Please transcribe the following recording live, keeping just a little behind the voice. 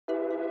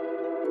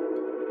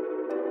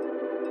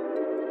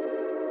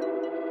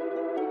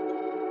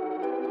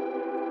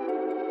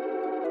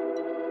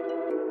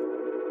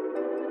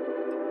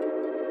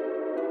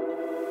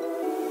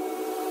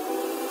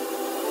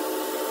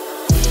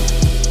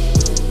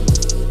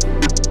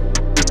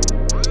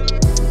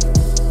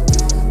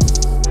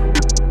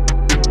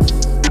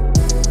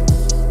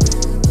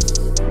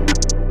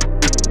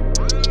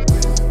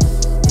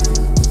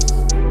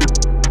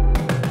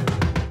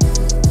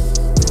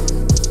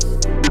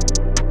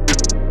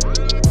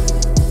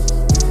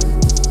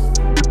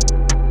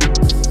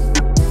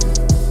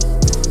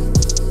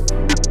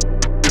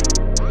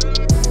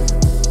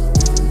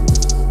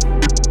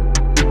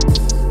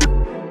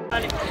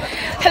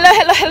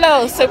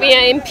Hello, so we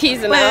are in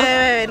Pisa now.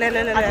 Wait, no.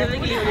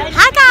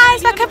 Hi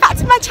guys, welcome back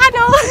to my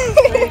channel.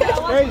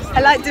 I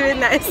like doing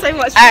that, it's so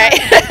much fun.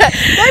 Alright.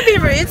 Don't be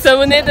rude. So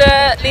we're near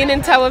the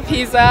Leaning Tower of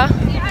Pisa.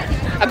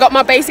 I got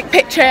my basic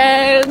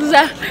pictures.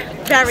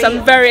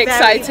 I'm very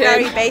excited.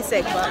 Very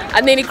basic, but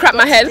I nearly cracked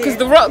my head because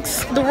the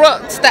rocks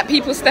that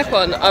people step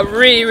on are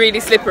really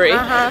slippery.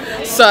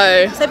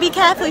 So be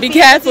careful. Be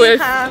careful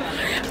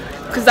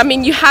because I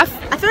mean you have.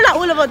 I feel like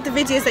all of the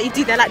videos that you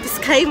do, they're like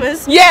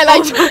disclaimers. Yeah,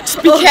 like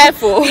just be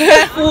careful. Be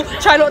careful.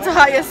 Try not to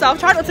hurt yourself.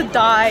 Try not to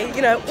die.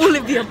 You know, all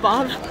of the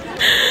above.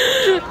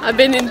 I've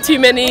been in too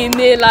many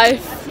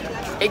near-life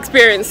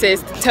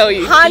experiences to tell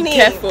you. Honey, be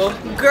careful,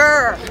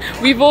 girl.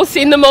 We've all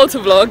seen the motor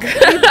vlog.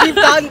 We've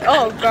done.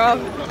 Oh, girl.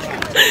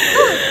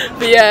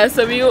 But yeah,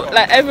 so we all,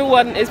 like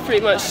everyone is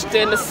pretty much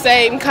doing the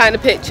same kind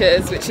of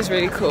pictures, which is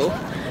really cool.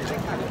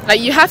 Like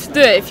you have to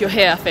do it if you're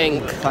here, I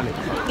think.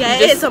 Yeah,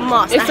 it is a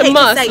must. It's a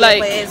must.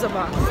 Like it is a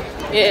must.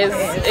 It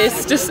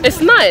is.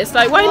 It's nice.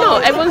 Like why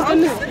not?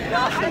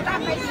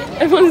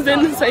 Everyone's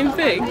doing the same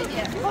thing.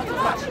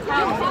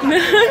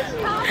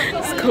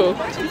 It's cool.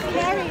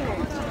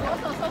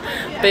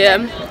 But yeah.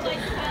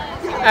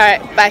 All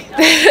right. Bye.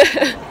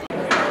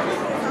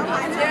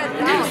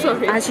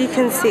 Sorry. As you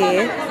can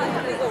see,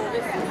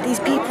 these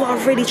people are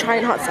really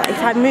trying hard. So if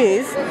I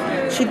move,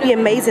 she'd be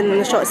amazing in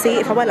the shot. See,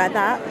 if I went like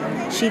that,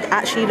 she'd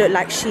actually look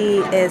like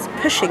she is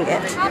pushing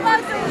it.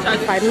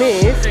 If I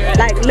move,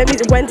 like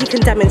Wendy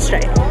can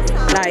demonstrate.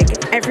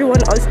 Like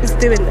everyone else is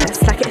doing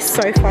this. Like it's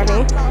so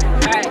funny.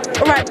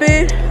 All right,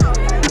 boo.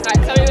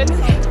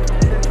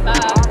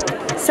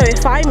 So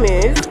if I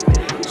move,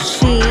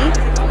 she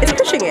is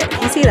pushing it.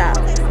 You see that?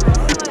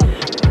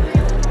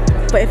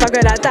 But if I go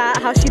like that,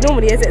 how she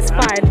normally is, it's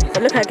fine.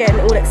 But look at her getting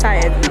all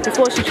excited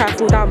before she tries to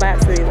fall down by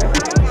accident.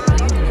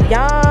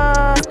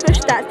 Yeah, push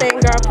that thing,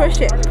 girl. Push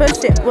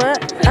it.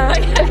 What?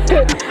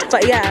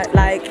 But yeah,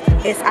 like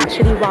it's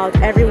actually wild.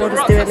 Everyone's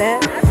doing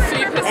it.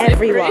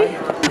 Everyone.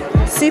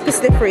 Super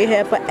slippery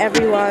here, but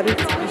everyone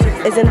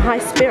is in high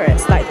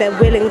spirits. Like they're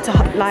willing to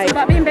like. It's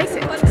about being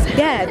basic.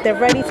 Yeah, they're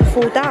ready to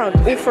fall down,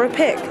 all for a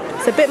pic.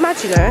 It's a bit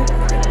mad, you know.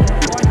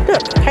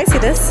 Look, can you see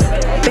this?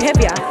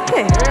 Behaviour.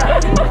 Yeah.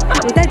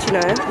 I'm dead, you know.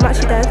 I'm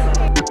actually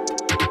dead.